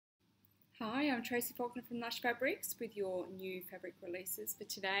Hi, I'm Tracy Faulkner from Lush Fabrics with your new fabric releases for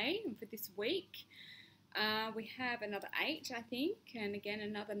today and for this week. We have another 8, I think, and again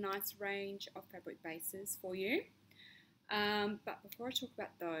another nice range of fabric bases for you. But before I talk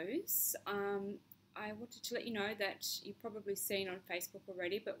about those, I wanted to let you know that you've probably seen on Facebook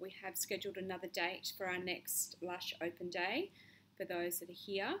already, but we have scheduled another date for our next Lush Open Day for those that are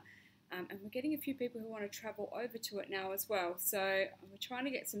here. And we're getting a few people who want to travel over to it now as well. So we're trying to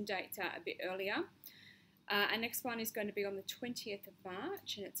get some dates out a bit earlier. Our next one is going to be on the 20th of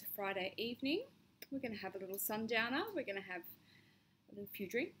March, and it's a Friday evening. We're going to have a little sundowner. We're going to have a few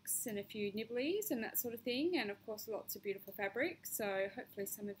drinks and a few nibblies and that sort of thing, and of course lots of beautiful fabric. So hopefully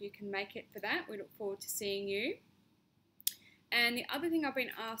some of you can make it for that. We look forward to seeing you. And the other thing I've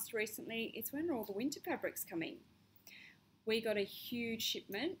been asked recently is when are all the winter fabrics coming? We got a huge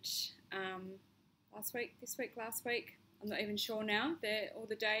shipment last week, last week. I'm not even sure now. All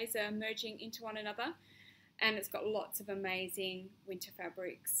the days are merging into one another, and it's got lots of amazing winter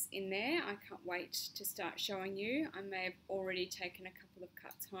fabrics in there. I can't wait to start showing you. I may have already taken a couple of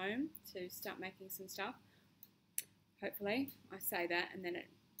cuts home to start making some stuff. Hopefully, I say that and then it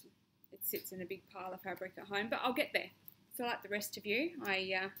sits in a big pile of fabric at home, but I'll get there. So like the rest of you,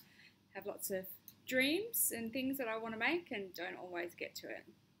 I have lots of dreams and things that I want to make and don't always get to it.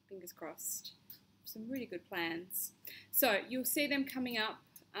 Fingers crossed. Some really good plans. So you'll see them coming up.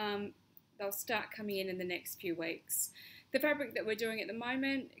 They'll start coming in the next few weeks. The fabric that we're doing at the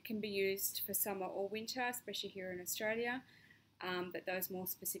moment can be used for summer or winter, especially here in Australia, but those more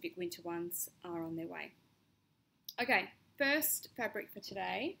specific winter ones are on their way. Okay, first fabric for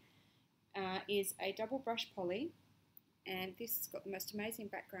today is a double brush poly, and this has got the most amazing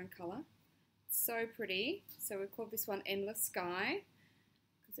background colour. So pretty. So we call this one Endless Sky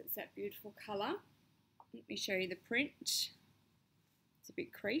because it's that beautiful colour. Let me show you the print. It's a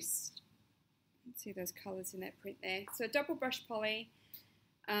bit creased. You can see those colours in that print there. So double brush poly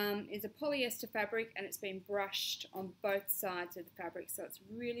is a polyester fabric, and it's been brushed on both sides of the fabric. So it's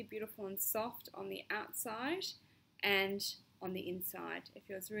really beautiful and soft on the outside and on the inside. It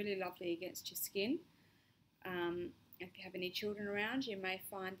feels really lovely against your skin. If you have any children around, you may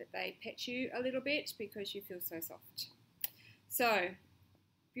find that they pet you a little bit because you feel so soft. So,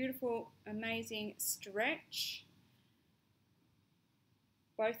 beautiful, amazing stretch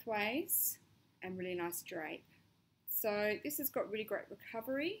both ways, and really nice drape. So this has got really great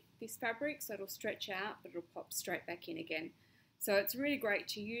recovery, this fabric, so it'll stretch out, but it'll pop straight back in again. So it's really great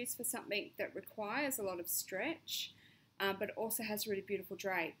to use for something that requires a lot of stretch, but it also has really beautiful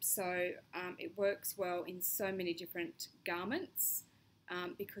drape, so it works well in so many different garments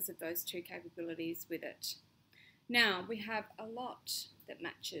because of those two capabilities with it. Now we have a lot that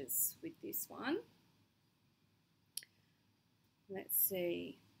matches with this one. Let's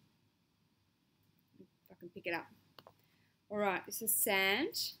see if I can pick it up. Alright, this is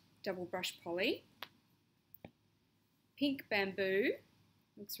Sand, double brush poly. Pink Bamboo,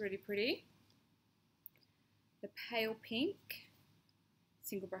 looks really pretty. The Pale Pink,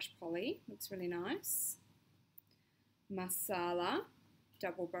 single brush poly, looks really nice. Masala,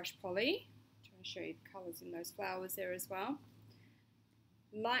 double brush poly. I'm trying to show you the colours in those flowers there as well.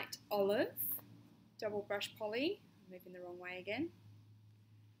 Light Olive, double brush poly. I'm moving the wrong way again.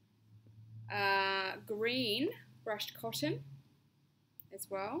 Green, brushed cotton as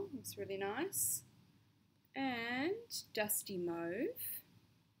well, looks really nice. And Dusty Mauve,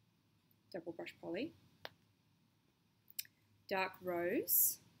 double brush poly. Dark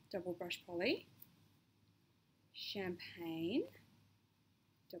Rose, double brush poly. Champagne,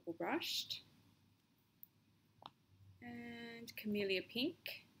 double brushed. And Camellia Pink,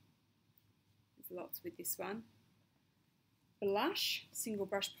 there's lots with this one. Blush, single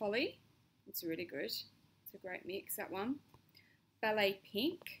brush poly, it's really good. It's a great mix, that one. Ballet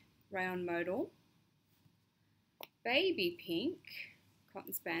Pink, rayon modal. Baby Pink,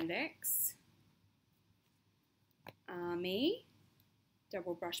 cotton spandex. Army,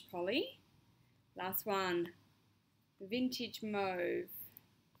 double brush poly. Last one, Vintage Mauve,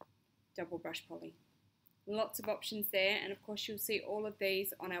 double brush poly. Lots of options there, and of course you'll see all of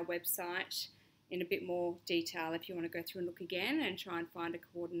these on our website in a bit more detail if you want to go through and look again and try and find a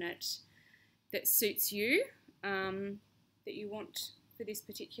coordinate that suits you, that you want for this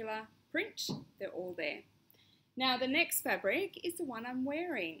particular print. They're all there. Now the next fabric is the one I'm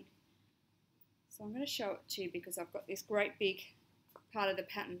wearing. So I'm going to show it to you because I've got this great big part of the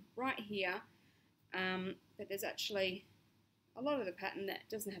pattern right here, but there's actually a lot of the pattern that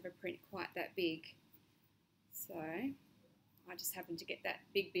doesn't have a print quite that big. So I just happened to get that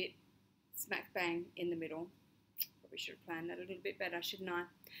big bit smack bang in the middle. Probably should have planned that a little bit better, shouldn't I?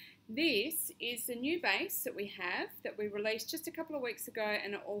 This is the new base that we have that we released just a couple of weeks ago,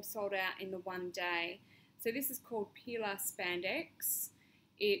 and it all sold out in the one day. So this is called Peeler Spandex.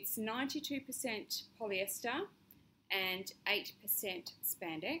 It's 92% polyester and 8%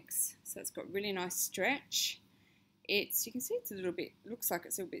 spandex. So it's got really nice stretch. You can see it's a little bit, looks like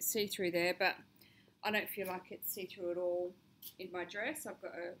it's a little bit see-through there, but I don't feel like it's see-through at all in my dress. I've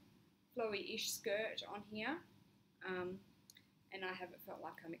got a flowy-ish skirt on here. And I haven't felt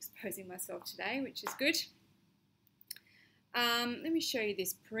like I'm exposing myself today, which is good. Let me show you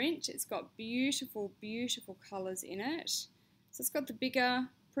this print. It's got beautiful, beautiful colours in it. So it's got the bigger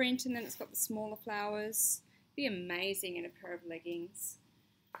print and then it's got the smaller flowers. Be amazing in a pair of leggings.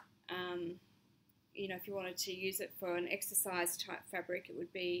 You know, if you wanted to use it for an exercise type fabric, it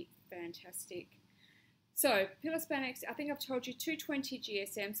would be fantastic. So, Peeler Spandex, I think I've told you 220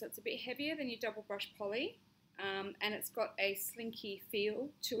 GSM, so it's a bit heavier than your double brush poly. And it's got a slinky feel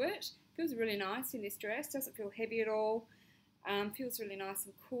to it. Feels really nice in this dress. Doesn't feel heavy at all. Feels really nice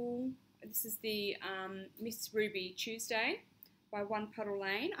and cool. This is the Miss Ruby Tuesday by One Puddle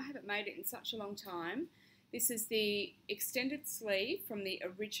Lane. I haven't made it in such a long time. This is the extended sleeve from the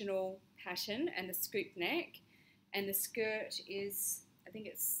original pattern and the scoop neck. And the skirt is, I think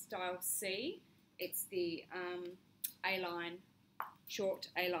it's style C. It's the A-line, short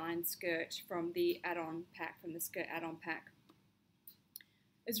A-line skirt from the add-on pack, from the skirt add-on pack.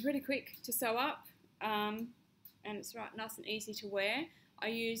 It's really quick to sew up and it's right, nice and easy to wear. I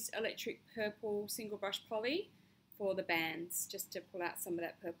use electric purple single brush poly for the bands, just to pull out some of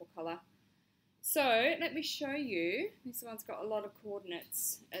that purple colour. So let me show you, this one's got a lot of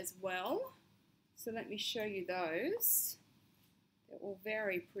coordinates as well. So let me show you those. They're all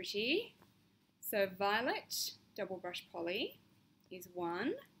very pretty. So violet, double brush poly is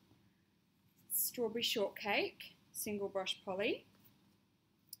one. Strawberry shortcake, single brush poly.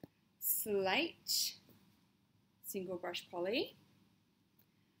 Slate, single brush poly.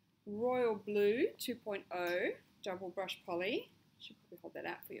 Royal blue 2.0, double brush poly. Should probably hold that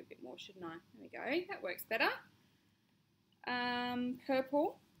out for you a bit more, shouldn't I? There we go, that works better.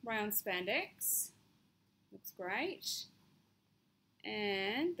 Purple, rayon spandex, looks great.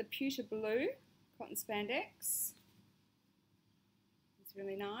 And the pewter blue, cotton spandex, it's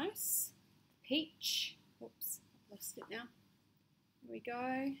really nice. Peach, oops, I've lost it now. There we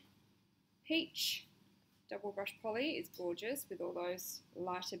go. Peach, double brush poly is gorgeous with all those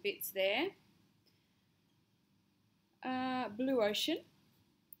lighter bits there. Blue ocean,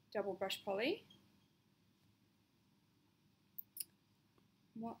 double brush poly.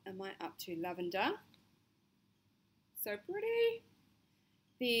 What am I up to? Lavender, so pretty.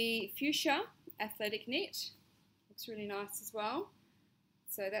 The fuchsia athletic knit looks really nice as well.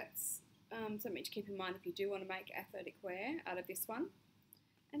 So that's something to keep in mind if you do want to make athletic wear out of this one.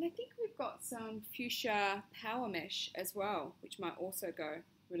 And I think we've got some fuchsia power mesh as well, which might also go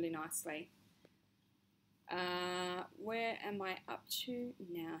really nicely. Where am I up to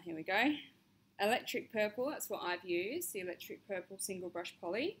now? Here we go. Electric purple, that's what I've used, the electric purple single brush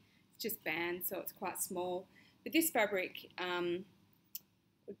poly. It's just bands, so it's quite small. But this fabric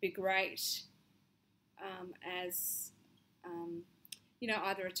would be great as, you know,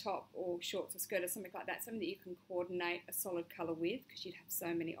 either a top or shorts or skirt or something like that, something that you can coordinate a solid colour with, because you'd have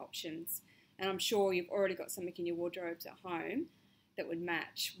so many options. And I'm sure you've already got something in your wardrobes at home that would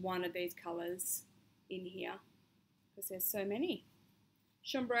match one of these colours in here, because there's so many.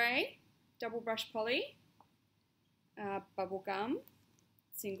 Chambray, double brush poly, bubblegum,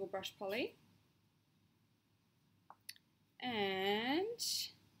 single brush poly, and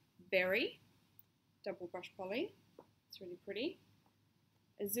berry, double brush poly. It's really pretty.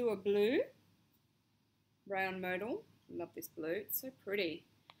 Azure blue, rayon modal. Love this blue, it's so pretty.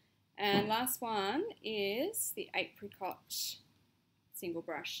 And last one is the apricot single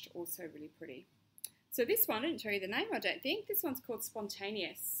brushed, also really pretty. So this one, I didn't tell you the name, I don't think. This one's called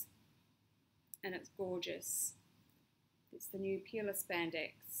Spontaneous, and it's gorgeous. It's the new Peeler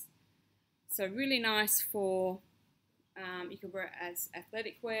Spandex. So really nice for, you can wear it as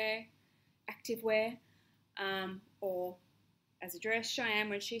athletic wear, active wear, or as a dress. Cheyenne,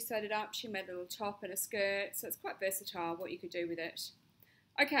 when she sewed it up, she made a little top and a skirt, so it's quite versatile what you could do with it.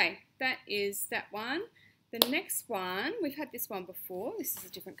 Okay, that is that one. The next one, we've had this one before. This is a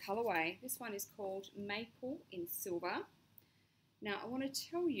different colourway. This one is called Maple in Silver. Now, I want to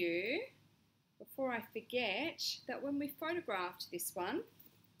tell you, before I forget, that when we photographed this one,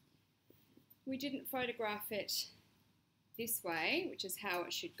 we didn't photograph it this way, which is how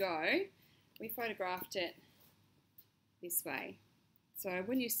it should go. We photographed it this way. So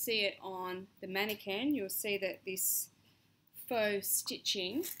when you see it on the mannequin, you'll see that this faux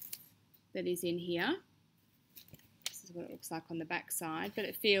stitching that is in here. This is what it looks like on the back side, but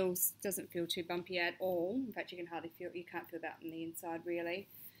it doesn't feel too bumpy at all. In fact, you can't feel that on the inside really.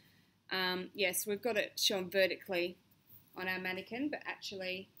 Yes, we've got it shown vertically on our mannequin, but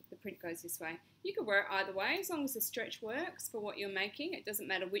actually the print goes this way. You can wear it either way as long as the stretch works for what you're making. It doesn't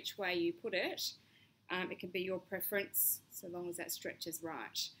matter which way you put it. It can be your preference so long as that stretch is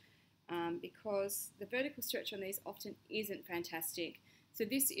right. Because the vertical stretch on these often isn't fantastic. So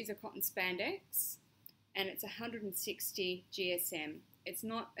this is a cotton spandex and it's 160 GSM. It's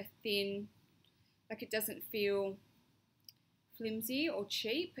not a thin, like it doesn't feel flimsy or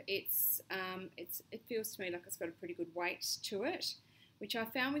cheap. It feels to me like it's got a pretty good weight to it, which I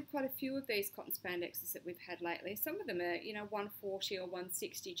found with quite a few of these cotton spandexes that we've had lately. Some of them are, 140 or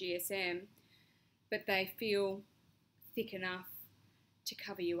 160 GSM, but they feel thick enough to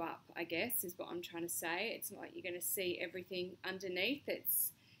cover you up, I guess, is what I'm trying to say. It's not like you're going to see everything underneath.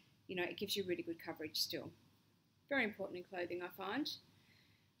 It's, it gives you really good coverage still. Very important in clothing, I find.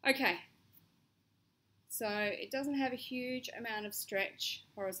 Okay. So it doesn't have a huge amount of stretch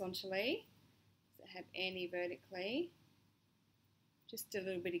horizontally. Does it have any vertically? Just a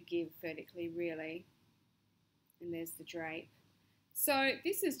little bit of give vertically, really. And there's the drape. So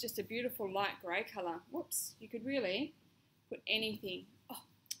this is just a beautiful light grey colour. Whoops, you could really put anything. Oh,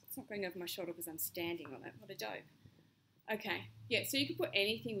 it's not going over my shoulder because I'm standing on it. What a dope. Okay, yeah, so you can put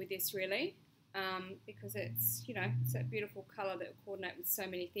anything with this really, because it's, it's that beautiful colour that will coordinate with so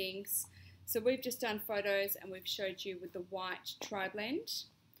many things. So we've just done photos and we've showed you with the white tri-blend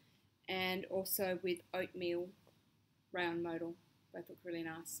and also with oatmeal rayon modal. Both look really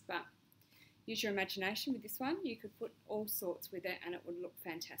nice, but use your imagination with this one. You could put all sorts with it and it would look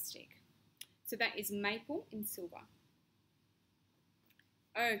fantastic. So that is maple in silver.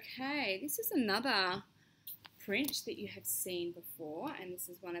 Okay, this is another print that you have seen before, and this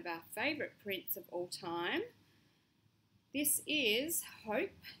is one of our favourite prints of all time. This is Hope,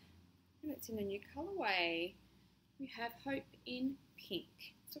 and it's in a new colourway. We have Hope in pink.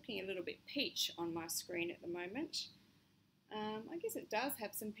 It's looking a little bit peach on my screen at the moment. I guess it does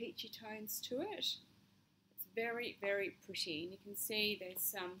have some peachy tones to it. It's very, very pretty, and you can see there's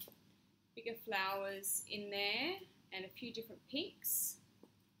some bigger flowers in there and a few different pinks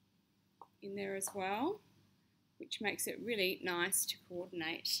in there as well, which makes it really nice to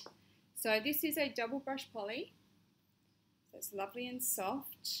coordinate. So this is a double brush poly. So it's lovely and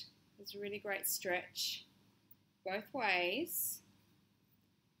soft. There's a really great stretch both ways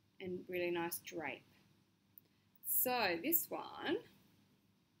and really nice drape. So this one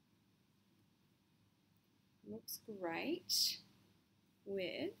looks great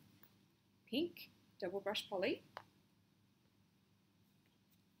with pink double brush poly,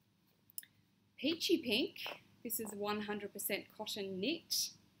 peachy pink. This is 100% cotton knit,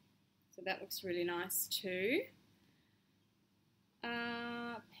 so that looks really nice too.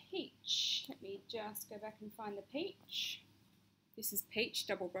 Peach, let me just go back and find the peach. This is peach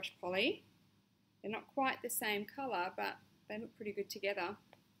double brush poly. They're not quite the same colour, but they look pretty good together.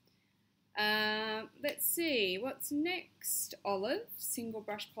 Let's see, what's next? Olive, single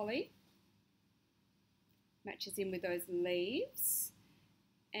brush poly. Matches in with those leaves.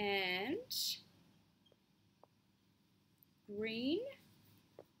 And green.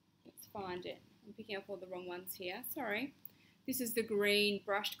 Let's find it. I'm picking up all the wrong ones here, sorry. This is the green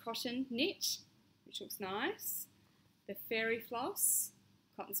brushed cotton knit, which looks nice. The fairy floss,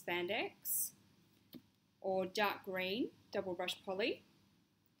 cotton spandex. Or dark green, double brush poly.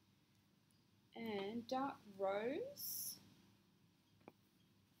 And dark rose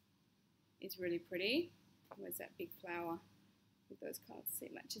is really pretty. Where's that big flower with those colours? See,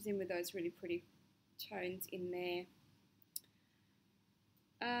 it matches in with those really pretty tones in there.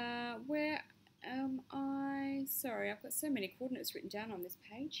 Where am I? Sorry, I've got so many coordinates written down on this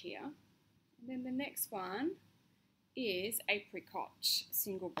page here. And then the next one is apricot,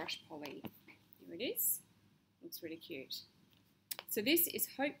 single brush poly. Here it is. Looks really cute. So this is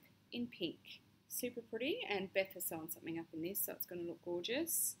Hope in pink. Super pretty, and Beth has sewn something up in this, so it's going to look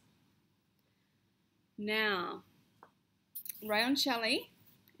gorgeous. Now, rayon challis,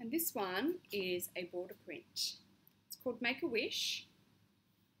 and this one is a border print. It's called Make a Wish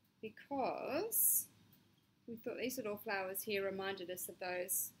because we thought these little flowers here reminded us of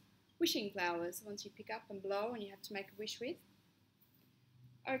those wishing flowers, the ones you pick up and blow and you have to make a wish with.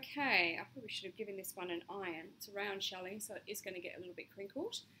 Okay, I probably should have given this one an iron. It's a rayon challis, so it is going to get a little bit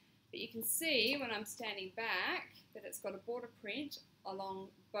crinkled. But you can see when I'm standing back that it's got a border print along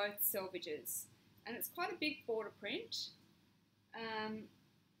both selvages. And it's quite a big border print.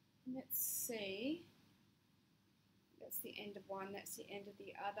 Let's see. That's the end of one, that's the end of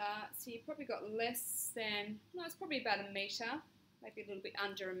the other. So you've probably got less than, no, it's probably about a metre, maybe a little bit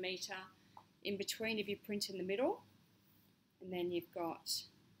under a metre in between if you print in the middle. And then you've got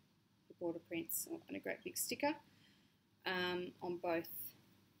the border prints and a great big sticker on both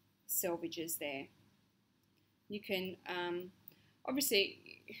selvages there. You can,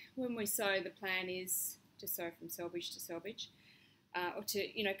 obviously, when we sew, the plan is to sew from selvage to selvage, or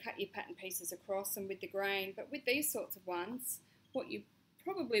to, you know, cut your pattern pieces across and with the grain. But with these sorts of ones, what you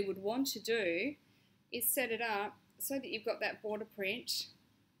probably would want to do is set it up so that you've got that border print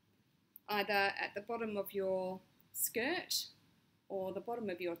either at the bottom of your skirt or the bottom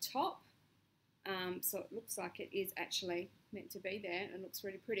of your top, so it looks like it is actually meant to be there and looks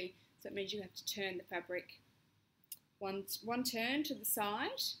really pretty. So it means you have to turn the fabric one turn to the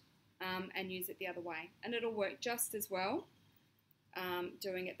side and use it the other way, and it'll work just as well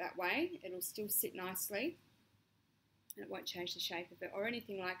doing it that way. It'll still sit nicely and it won't change the shape of it or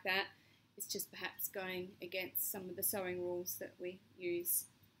anything like that. It's just perhaps going against some of the sewing rules that we use.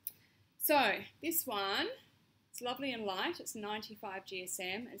 So this one, it's lovely and light. It's 95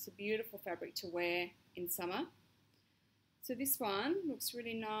 GSM. It's a beautiful fabric to wear in summer. So this one looks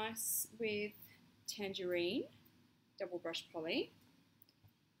really nice with tangerine, double brush poly,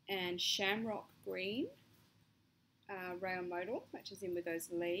 and shamrock green rayon modal, matches in with those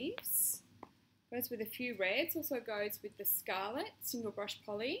leaves. Goes with a few reds, also goes with the scarlet single brush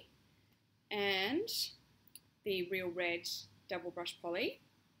poly and the real red double brush poly.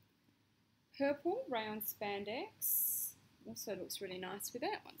 Purple rayon spandex also looks really nice with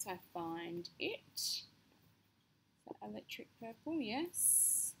it once I find it. That electric purple,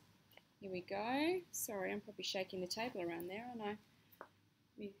 yes. Here we go. Sorry, I'm probably shaking the table around there, aren't I?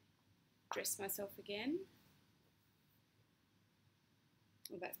 Let me dress myself again.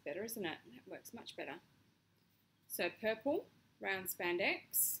 Well, that's better, isn't it? That works much better. So purple, round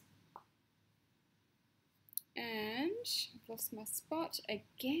spandex. And I've lost my spot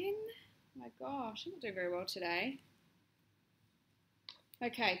again. My gosh, I'm not doing very well today.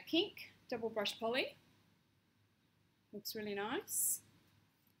 Okay, pink, double brush poly. Looks really nice.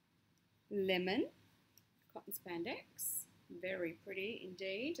 Lemon, cotton spandex. Very pretty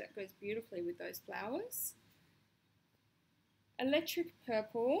indeed. That goes beautifully with those flowers. Electric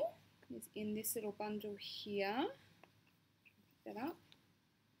purple is in this little bundle here. Pick that up.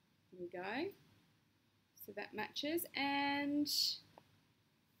 Here we go. So that matches. And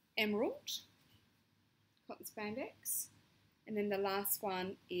emerald, cotton spandex. And then the last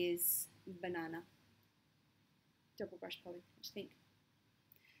one is banana, double brush poly. What do you think?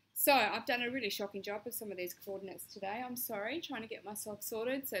 So I've done a really shocking job of some of these coordinates today. I'm sorry, trying to get myself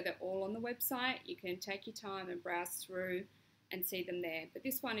sorted so they're all on the website. You can take your time and browse through and see them there. But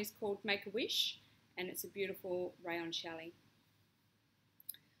this one is called Make a Wish, and it's a beautiful rayon challis.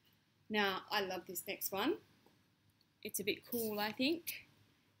 Now, I love this next one. It's a bit cool, I think.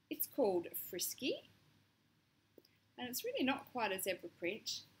 It's called Frisky, and it's really not quite a zebra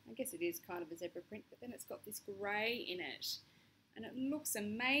print. I guess it is kind of a zebra print, but then it's got this grey in it, and it looks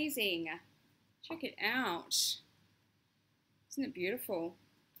amazing. Check it out. Isn't it beautiful?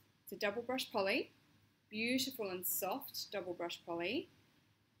 It's a double brush poly. Beautiful and soft double brush poly.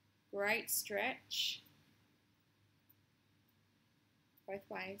 Great stretch. Both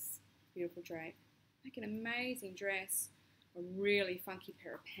ways. Beautiful drape. Make an amazing dress. A really funky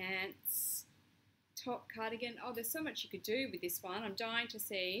pair of pants. Top cardigan. Oh, there's so much you could do with this one. I'm dying to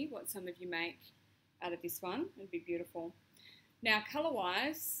see what some of you make out of this one. It'd be beautiful. Now,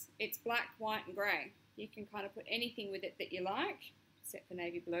 colour-wise, it's black, white and grey. You can kind of put anything with it that you like, except for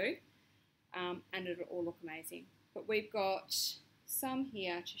navy blue. And it'll all look amazing. But we've got some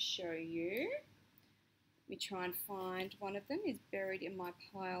here to show you. Let me try and find one of them. Is buried in my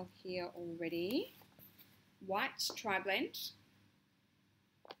pile here already. White tri-blend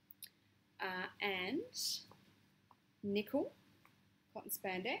and nickel cotton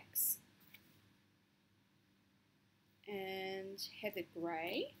spandex and heathered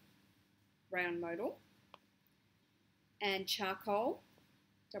grey rayon modal and charcoal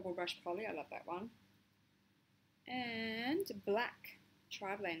double brush poly, I love that one, and black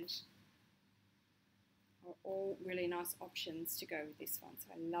tri-blend are all really nice options to go with this one,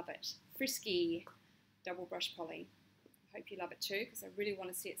 so I love it. Frisky double brush poly. I hope you love it too, because I really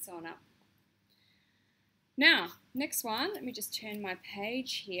want to see it sewn up. Now, next one, let me just turn my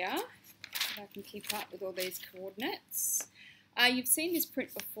page here so I can keep up with all these coordinates. You've seen this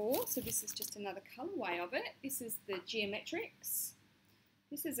print before, so this is just another colourway of it. This is the Geometrics.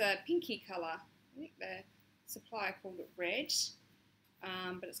 This is a pinky colour. I think the supplier called it red,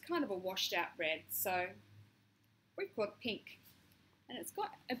 but it's kind of a washed out red. So we call it pink. And it's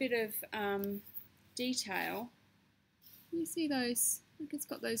got a bit of detail. You see those, look, it's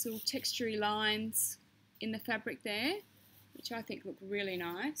got those little textury lines in the fabric there, which I think look really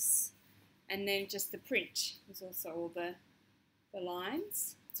nice. And then just the print is also all the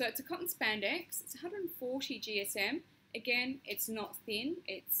lines. So it's a cotton spandex. It's 140 GSM. Again, it's not thin.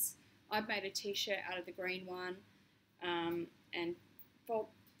 I've made a t-shirt out of the green one, and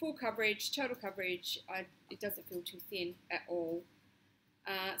full coverage, total coverage. It doesn't feel too thin at all.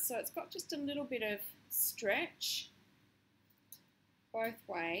 So it's got just a little bit of stretch both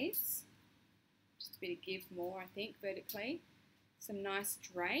ways. Just a bit of give more, I think, vertically. Some nice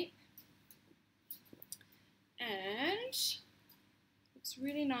drape. And looks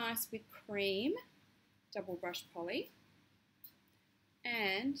really nice with cream, double brush poly,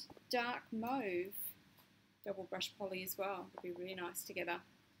 and dark mauve, double brush poly as well. It'll be really nice together.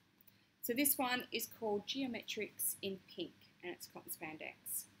 So this one is called Geometrics in Pink, and it's cotton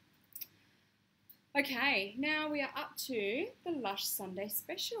spandex. Okay, now we are up to the Lush Sunday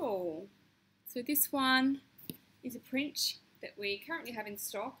Special. So this one is a print that we currently have in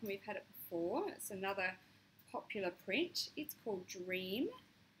stock, and we've had it before. It's another popular print. It's called Dream,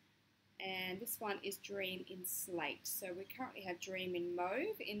 and this one is Dream in Slate. So we currently have Dream in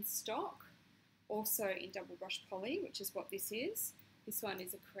Mauve in stock, also in double brush poly, which is what this is. This one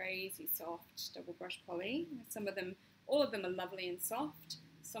is a crazy soft double brush poly. Some of them, all of them are lovely and soft.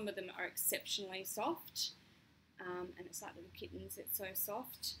 Some of them are exceptionally soft, and it's like little kittens, it's so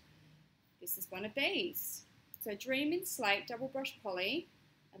soft. This is one of these. So Dream in Slate, double brush poly,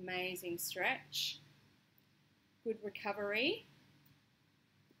 amazing stretch. Good recovery,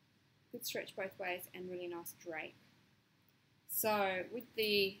 good stretch both ways, and really nice drape. So with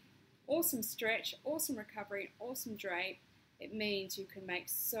the awesome stretch, awesome recovery, awesome drape, it means you can make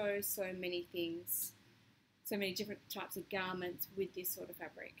so many things, so many different types of garments with this sort of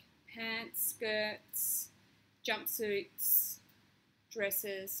fabric. Pants, skirts, jumpsuits,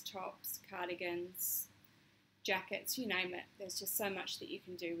 dresses, tops, cardigans, jackets, you name it. There's just so much that you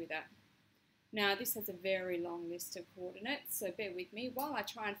can do with it. Now this has a very long list of coordinates, so bear with me while I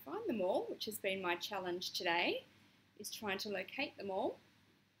try and find them all, which has been my challenge today, is trying to locate them all.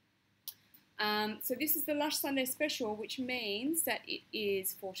 So this is the Lush Sunday Special, which means that it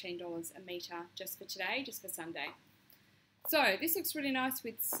is $14 a metre just for today, just for Sunday. So this looks really nice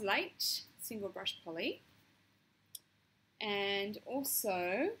with slate, single brush poly, and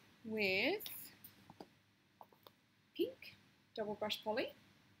also with pink, double brush poly,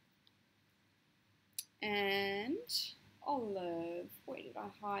 and olive. Where did I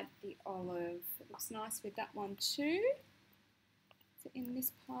hide the olive? It looks nice with that one too. So in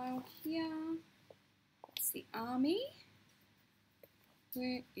this pile here, that's the army.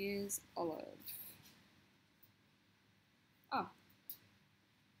 Where is olive? Oh,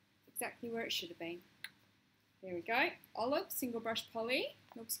 exactly where it should have been. There we go. Olive, single brush poly,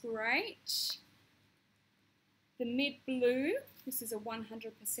 looks great. The mid blue, this is a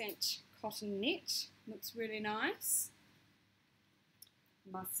 100% cotton knit, looks really nice.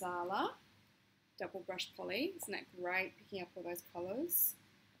 Masala, double brush poly, isn't that great, picking up all those colours.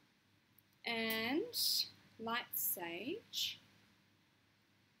 And light sage,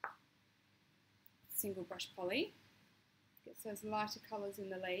 single brush poly, gets those lighter colours in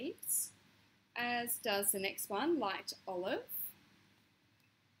the leaves, as does the next one, light olive,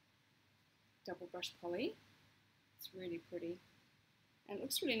 double brush poly. It's really pretty. And it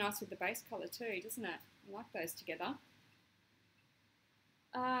looks really nice with the base colour too, doesn't it? I like those together.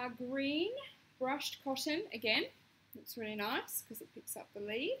 Green brushed cotton, again, looks really nice because it picks up the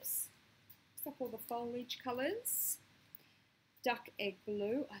leaves, picks up all the foliage colours. Duck egg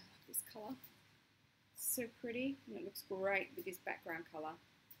blue, I love this colour, so pretty, and it looks great with this background colour.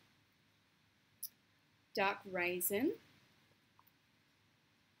 Dark raisin,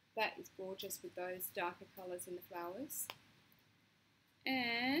 that is gorgeous with those darker colours in the flowers.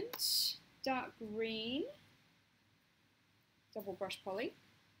 And dark green, double brush poly.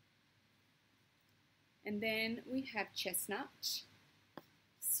 And then we have chestnut,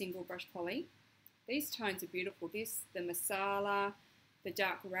 single brush poly. These tones are beautiful. This, the masala, the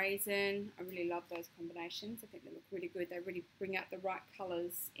dark raisin. I really love those combinations. I think they look really good. They really bring out the right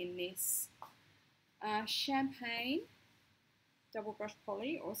colours in this. Champagne, double brush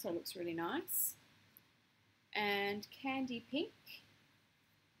poly, also looks really nice. And candy pink.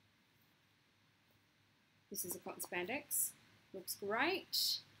 This is a cotton spandex, looks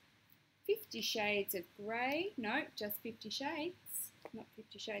great. 50 Shades of Grey, no, just 50 Shades, not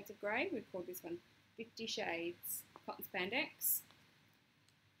 50 Shades of Grey, we call this one 50 Shades, cotton spandex.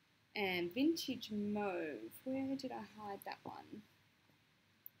 And Vintage Mauve. Where did I hide that one?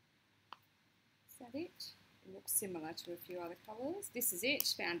 Is that it? It looks similar to a few other colours. This is it,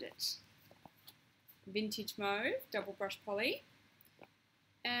 found it. Vintage Mauve, double brush poly.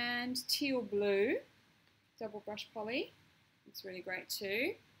 And Teal Blue, double brush poly. It's really great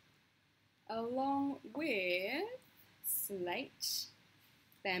too. Along with Slate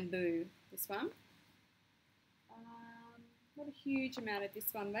Bamboo, this one. Not a huge amount of this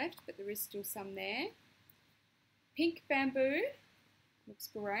one left, but there is still some there. Pink Bamboo, looks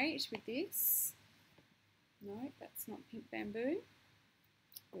great with this. No, that's not Pink Bamboo.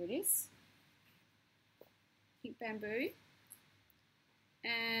 There it is. Pink Bamboo.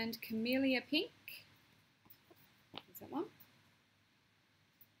 And Camellia Pink. Is that one?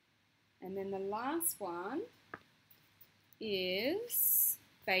 And then the last one is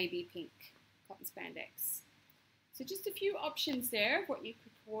Baby Pink Cotton Spandex. So just a few options there of what you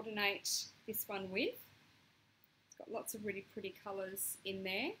could coordinate this one with. It's got lots of really pretty colours in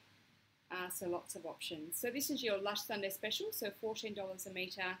there, so lots of options. So this is your Lush Sunday special, so $14 a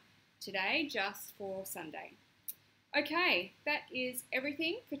metre today just for Sunday. Okay, that is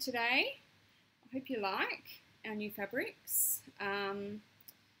everything for today. I hope you like our new fabrics.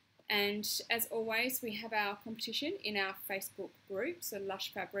 And as always, we have our competition in our Facebook group, so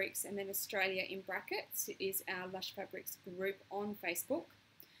Lush Fabrics, and then Australia in brackets is our Lush Fabrics group on Facebook.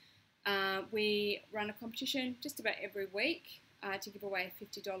 We run a competition just about every week to give away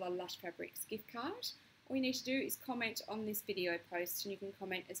a $50 Lush Fabrics gift card. All you need to do is comment on this video post, and you can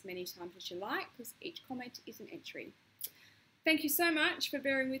comment as many times as you like because each comment is an entry. Thank you so much for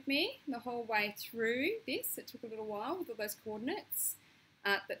bearing with me the whole way through this. It took a little while with all those coordinates.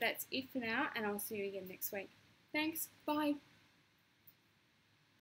 But that's it for now, and I'll see you again next week. Thanks. Bye.